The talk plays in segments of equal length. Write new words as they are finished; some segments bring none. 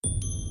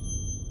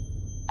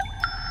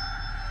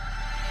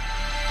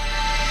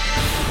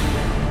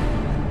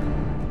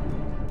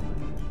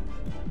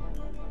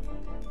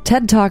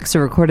TED Talks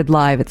are recorded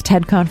live at the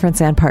TED Conference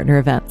and partner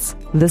events.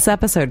 This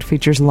episode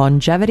features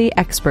longevity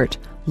expert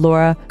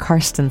Laura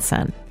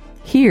Carstensen.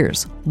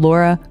 Here's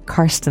Laura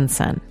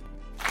Carstensen.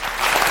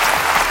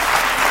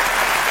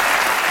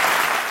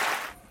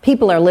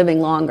 People are living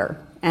longer,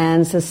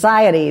 and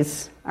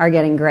societies are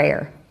getting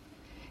grayer.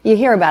 You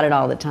hear about it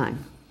all the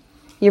time.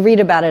 You read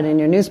about it in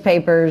your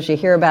newspapers, you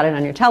hear about it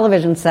on your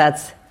television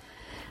sets.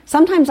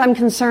 Sometimes I'm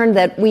concerned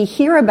that we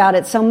hear about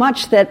it so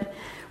much that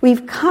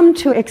we've come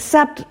to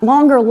accept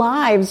longer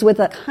lives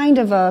with a kind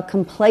of a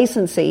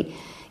complacency,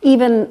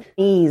 even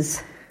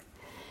ease.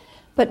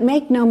 But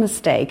make no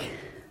mistake,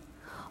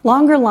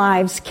 longer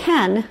lives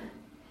can,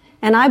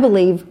 and I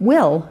believe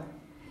will,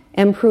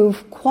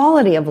 improve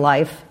quality of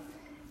life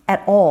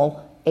at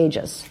all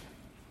ages.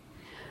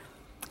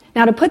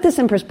 Now, to put this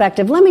in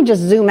perspective, let me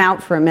just zoom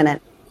out for a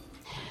minute.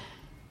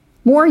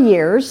 More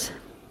years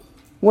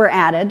were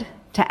added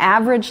to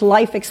average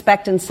life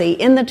expectancy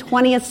in the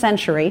 20th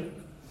century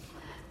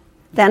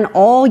than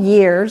all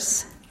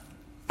years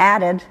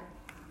added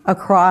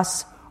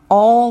across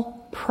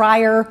all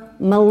prior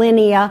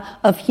millennia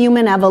of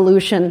human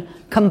evolution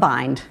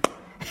combined.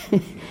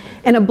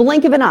 In a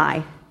blink of an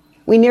eye,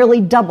 we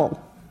nearly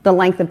double the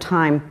length of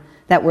time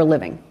that we're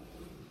living.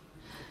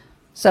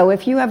 So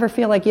if you ever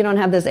feel like you don't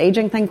have this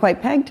aging thing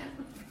quite pegged,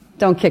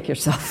 don't kick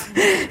yourself.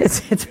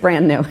 It's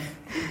brand new.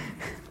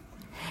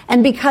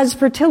 And because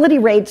fertility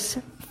rates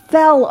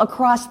fell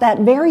across that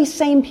very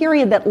same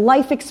period that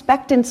life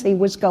expectancy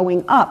was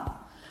going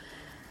up,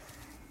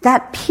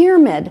 that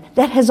pyramid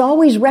that has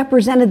always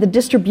represented the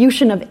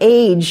distribution of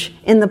age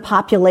in the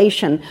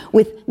population,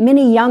 with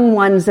many young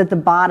ones at the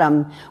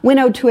bottom,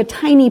 winnowed to a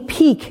tiny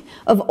peak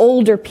of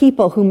older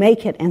people who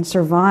make it and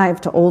survive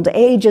to old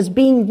age, is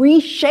being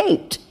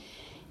reshaped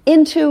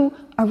into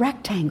a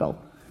rectangle.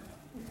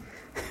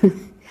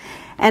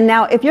 And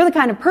now, if you're the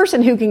kind of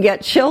person who can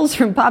get chills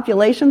from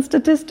population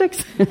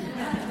statistics,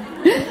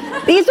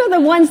 these are the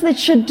ones that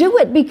should do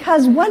it,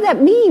 because what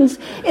that means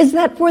is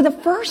that for the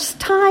first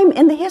time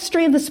in the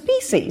history of the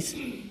species,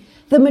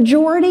 the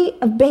majority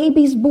of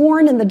babies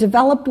born in the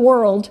developed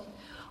world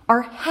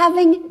are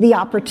having the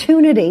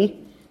opportunity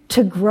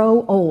to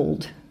grow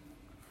old.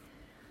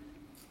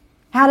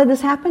 How did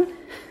this happen?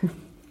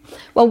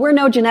 Well, we're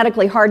no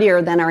genetically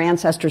hardier than our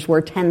ancestors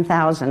were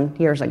 10,000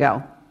 years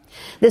ago.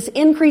 This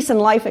increase in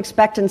life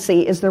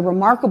expectancy is the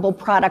remarkable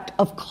product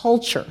of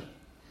culture,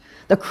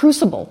 the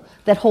crucible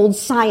that holds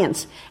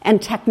science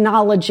and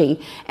technology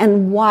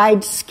and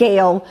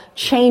wide-scale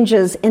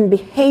changes in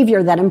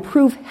behavior that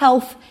improve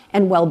health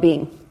and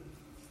well-being.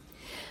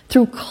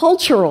 Through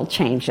cultural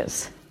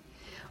changes,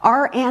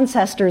 our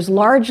ancestors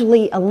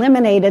largely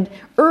eliminated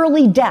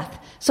early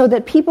death so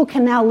that people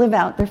can now live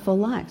out their full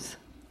lives.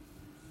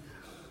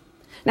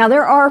 Now,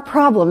 there are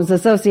problems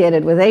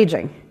associated with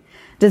aging.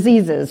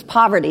 Diseases,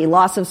 poverty,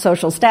 loss of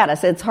social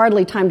status. It's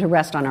hardly time to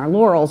rest on our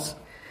laurels.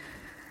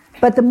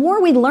 But the more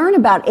we learn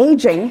about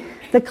aging,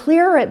 the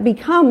clearer it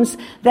becomes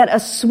that a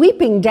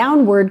sweeping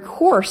downward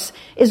course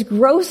is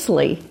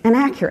grossly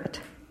inaccurate.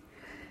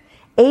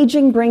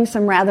 Aging brings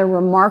some rather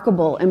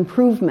remarkable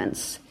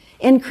improvements,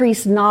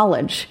 increased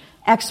knowledge,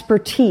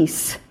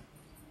 expertise,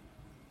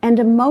 and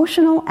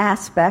emotional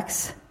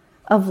aspects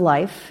of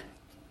life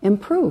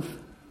improve.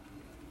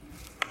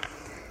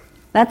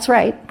 That's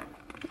right.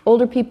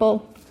 Older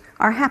people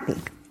are happy.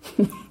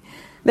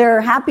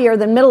 They're happier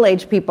than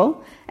middle-aged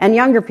people, and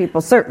younger people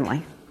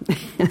certainly.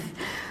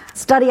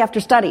 Study after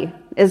study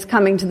is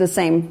coming to the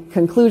same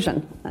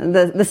conclusion.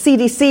 The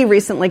CDC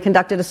recently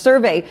conducted a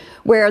survey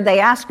where they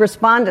asked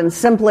respondents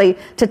simply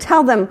to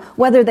tell them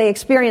whether they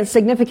experienced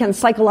significant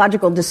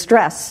psychological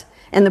distress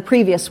in the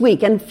previous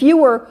week, and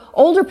fewer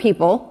older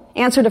people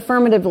answered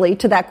affirmatively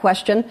to that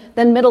question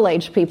than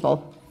middle-aged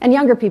people, and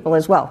younger people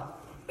as well.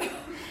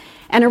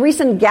 And a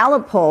recent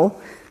Gallup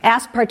poll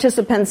asked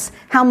participants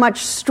how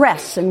much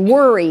stress and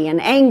worry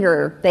and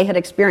anger they had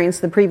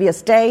experienced the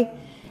previous day.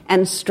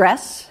 And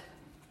stress,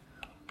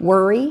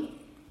 worry,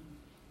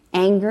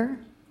 anger,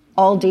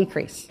 all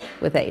decrease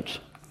with age.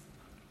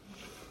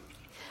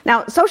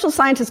 Now, social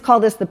scientists call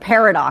this the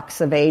paradox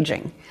of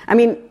aging. I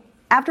mean,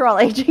 after all,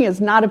 aging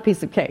is not a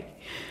piece of cake.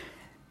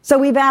 So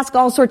we've asked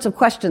all sorts of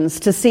questions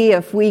to see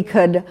if we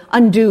could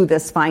undo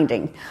this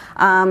finding.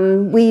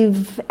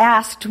 We've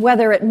asked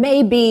whether it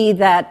may be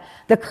that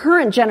the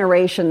current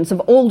generations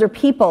of older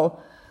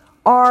people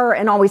are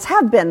and always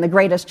have been the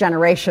greatest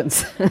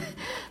generations.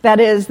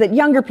 That is, that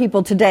younger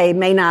people today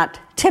may not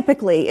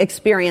typically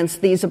experience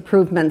these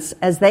improvements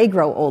as they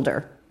grow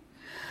older.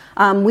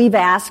 We've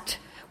asked,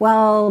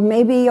 well,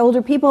 maybe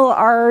older people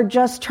are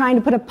just trying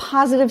to put a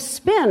positive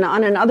spin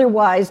on an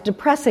otherwise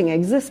depressing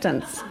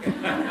existence.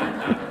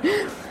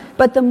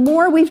 But the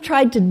more we've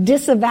tried to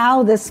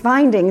disavow this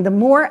finding, the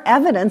more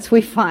evidence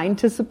we find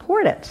to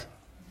support it.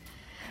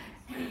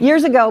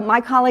 Years ago,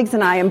 my colleagues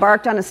and I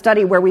embarked on a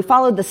study where we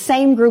followed the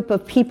same group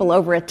of people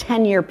over a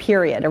 10-year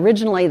period.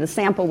 Originally, the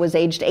sample was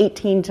aged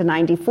 18 to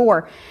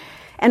 94.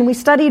 And we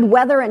studied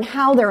whether and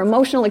how their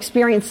emotional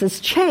experiences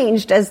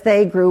changed as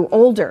they grew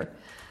older.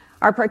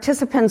 Our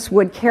participants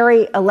would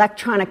carry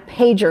electronic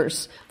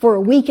pagers for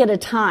a week at a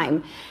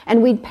time,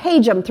 and we'd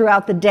page them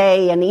throughout the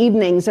day and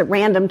evenings at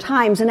random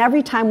times, and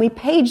every time we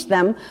paged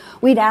them,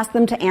 we'd ask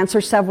them to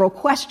answer several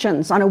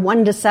questions on a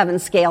 1 to 7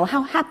 scale.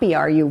 How happy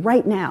are you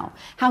right now?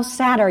 How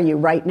sad are you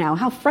right now?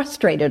 How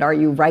frustrated are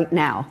you right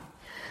now?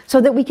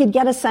 So that we could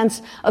get a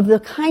sense of the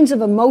kinds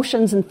of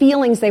emotions and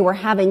feelings they were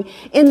having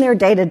in their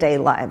day-to-day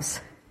lives.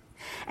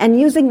 And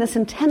using this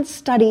intense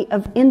study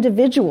of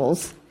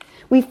individuals,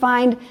 we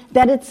find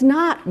that it's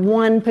not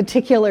one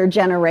particular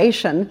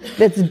generation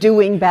that's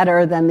doing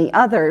better than the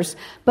others,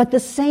 but the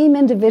same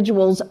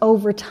individuals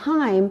over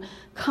time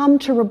come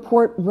to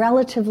report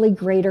relatively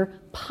greater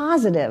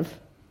positive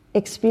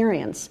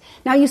experience.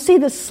 Now you see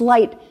this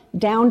slight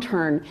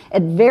downturn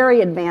at very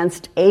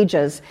advanced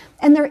ages,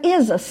 and there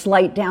is a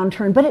slight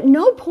downturn, but at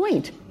no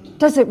point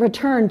does it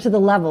return to the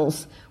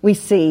levels we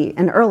see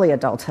in early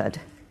adulthood.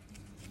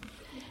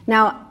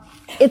 Now,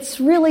 it's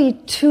really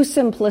too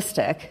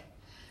simplistic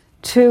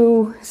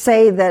to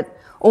say that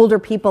older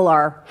people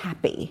are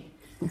happy.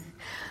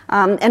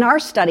 In our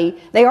study,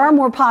 they are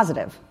more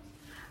positive,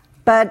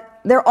 but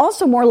they're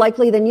also more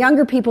likely than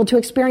younger people to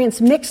experience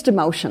mixed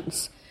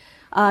emotions.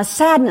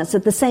 Sadness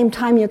at the same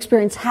time you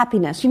experience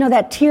happiness. You know,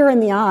 that tear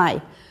in the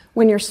eye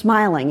when you're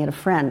smiling at a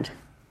friend.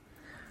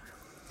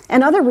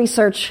 And other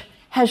research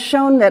has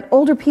shown that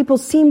older people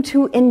seem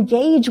to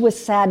engage with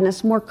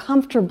sadness more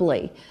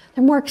comfortably.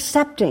 They're more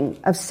accepting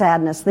of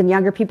sadness than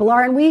younger people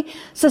are, and we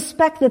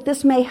suspect that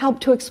this may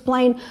help to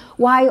explain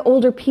why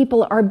older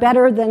people are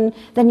better than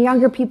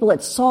younger people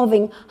at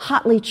solving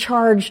hotly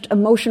charged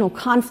emotional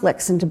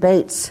conflicts and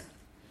debates.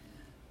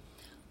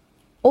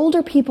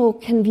 Older people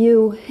can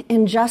view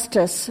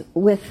injustice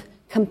with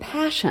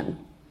compassion,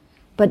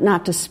 but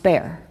not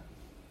despair.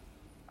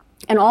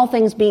 And all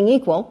things being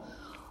equal,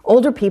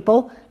 older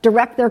people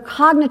direct their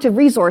cognitive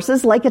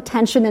resources, like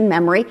attention and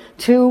memory,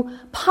 to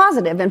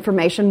positive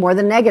information more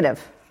than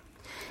negative.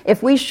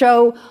 If we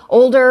show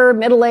older,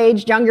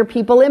 middle-aged, younger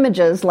people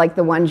images like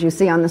the ones you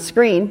see on the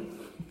screen,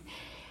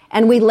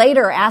 and we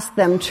later ask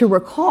them to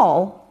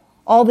recall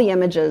all the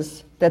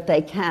images that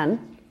they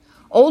can,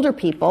 older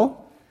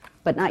people,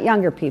 but not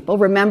younger people,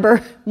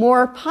 remember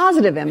more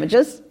positive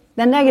images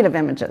than negative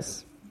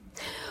images.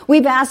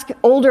 We've asked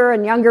older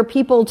and younger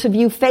people to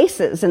view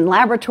faces in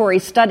laboratory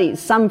studies,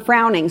 some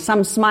frowning,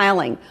 some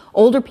smiling.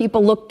 Older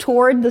people look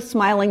toward the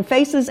smiling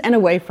faces and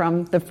away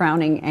from the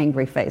frowning,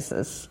 angry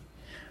faces.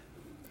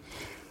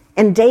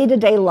 In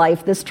day-to-day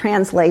life, this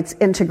translates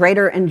into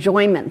greater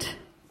enjoyment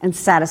and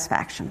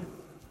satisfaction.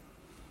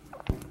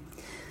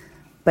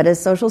 But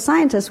as social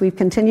scientists, we've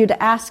continued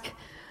to ask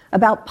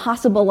about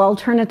possible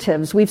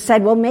alternatives. We've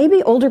said, well,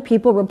 maybe older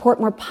people report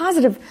more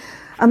positive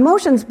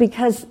emotions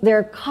because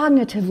they're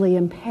cognitively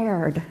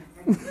impaired.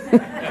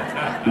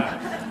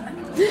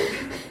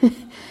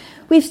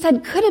 We've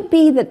said, could it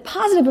be that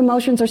positive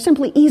emotions are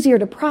simply easier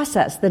to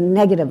process than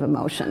negative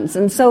emotions?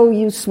 And so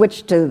you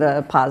switch to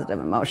the positive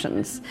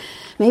emotions.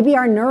 Maybe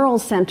our neural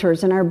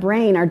centers in our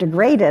brain are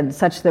degraded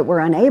such that we're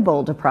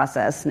unable to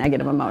process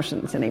negative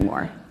emotions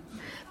anymore.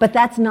 But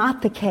that's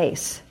not the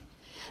case.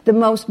 The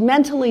most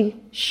mentally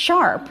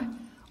sharp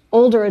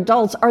older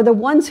adults are the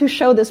ones who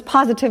show this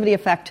positivity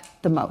effect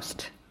the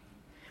most.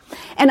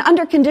 And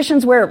under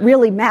conditions where it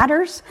really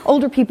matters,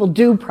 older people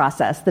do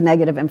process the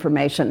negative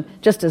information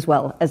just as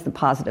well as the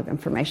positive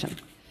information.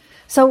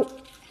 So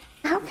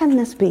how can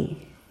this be?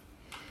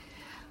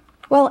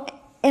 Well,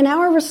 in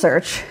our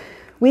research,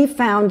 we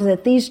found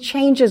that these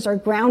changes are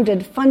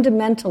grounded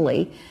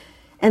fundamentally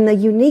in the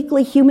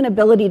uniquely human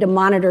ability to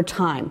monitor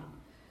time.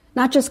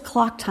 Not just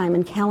clock time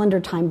and calendar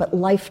time, but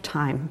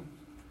lifetime.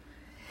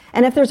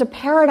 And if there's a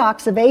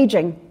paradox of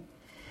aging,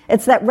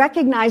 it's that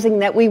recognizing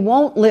that we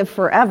won't live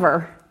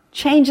forever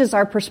changes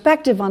our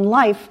perspective on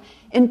life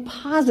in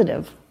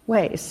positive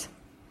ways.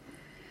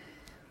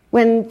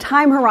 When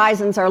time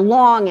horizons are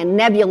long and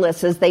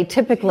nebulous, as they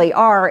typically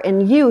are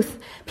in youth,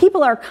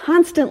 people are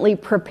constantly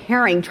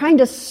preparing, trying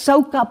to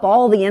soak up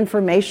all the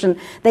information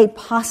they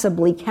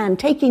possibly can,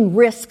 taking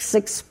risks,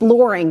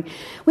 exploring.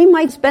 We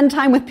might spend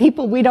time with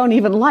people we don't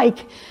even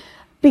like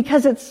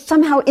because it's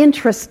somehow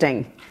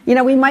interesting. You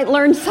know, we might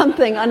learn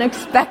something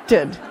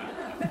unexpected.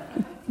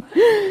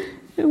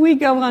 We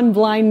go on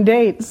blind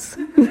dates.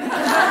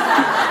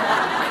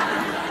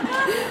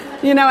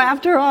 You know,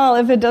 after all,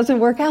 if it doesn't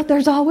work out,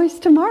 there's always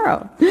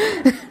tomorrow.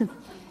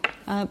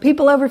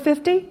 People over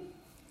 50,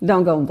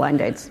 don't go on blind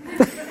dates.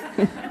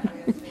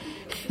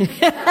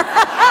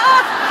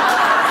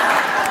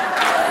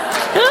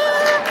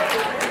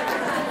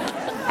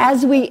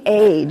 As we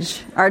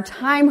age, our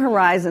time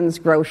horizons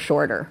grow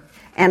shorter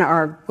and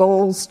our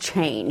goals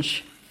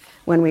change.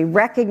 When we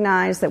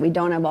recognize that we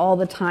don't have all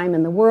the time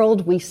in the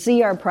world, we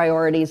see our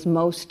priorities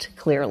most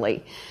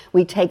clearly.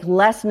 We take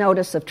less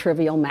notice of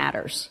trivial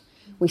matters.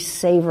 We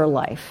savor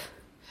life.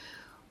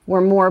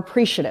 We're more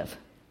appreciative,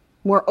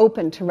 more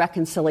open to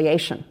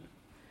reconciliation.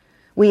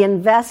 We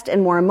invest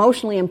in more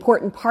emotionally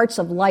important parts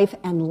of life,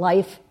 and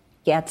life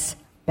gets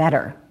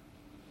better.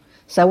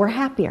 So we're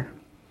happier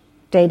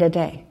day to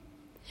day.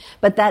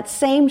 But that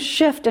same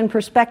shift in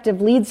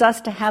perspective leads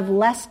us to have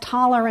less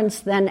tolerance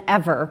than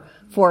ever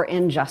for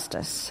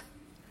injustice.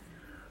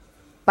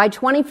 By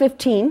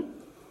 2015,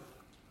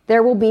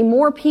 there will be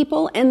more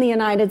people in the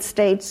United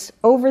States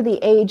over the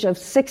age of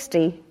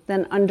 60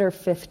 than under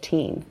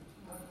 15.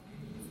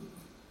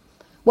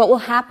 What will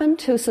happen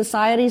to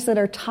societies that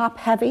are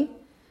top-heavy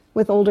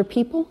with older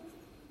people?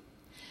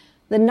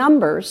 The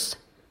numbers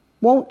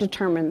won't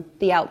determine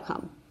the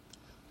outcome.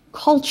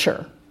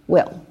 Culture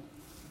will.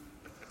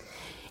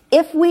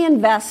 If we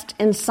invest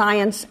in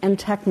science and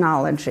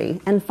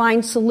technology and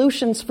find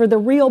solutions for the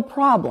real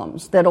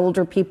problems that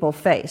older people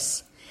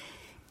face,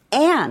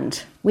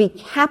 and we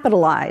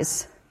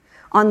capitalize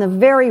on the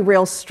very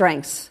real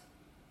strengths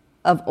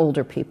of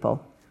older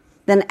people,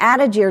 then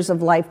added years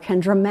of life can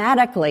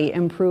dramatically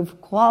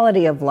improve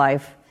quality of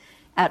life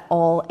at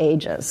all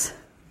ages.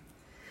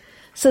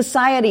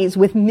 Societies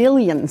with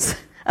millions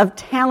of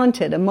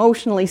talented,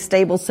 emotionally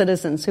stable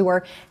citizens who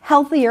are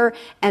healthier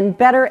and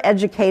better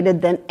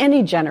educated than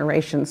any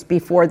generations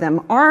before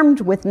them,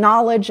 armed with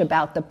knowledge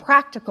about the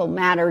practical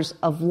matters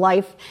of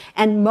life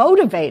and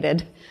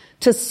motivated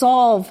to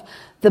solve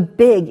the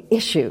big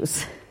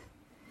issues,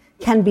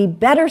 can be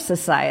better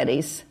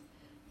societies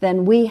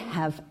than we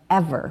have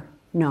ever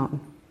known.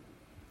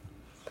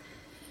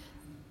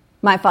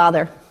 My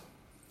father,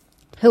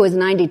 who is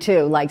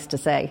 92, likes to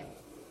say,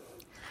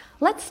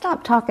 let's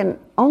stop talking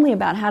only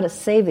about how to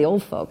save the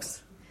old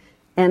folks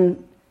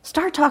and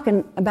start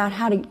talking about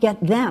how to get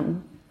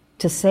them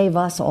to save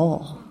us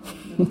all.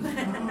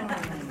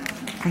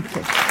 Thank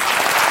you.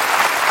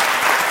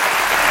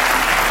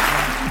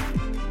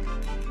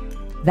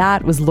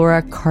 That was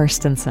Laura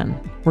Carstensen,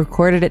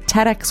 recorded at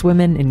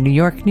TEDxWomen in New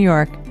York, New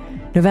York,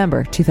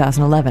 November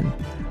 2011.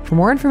 For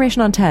more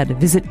information on TED,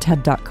 visit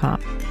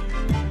TED.com.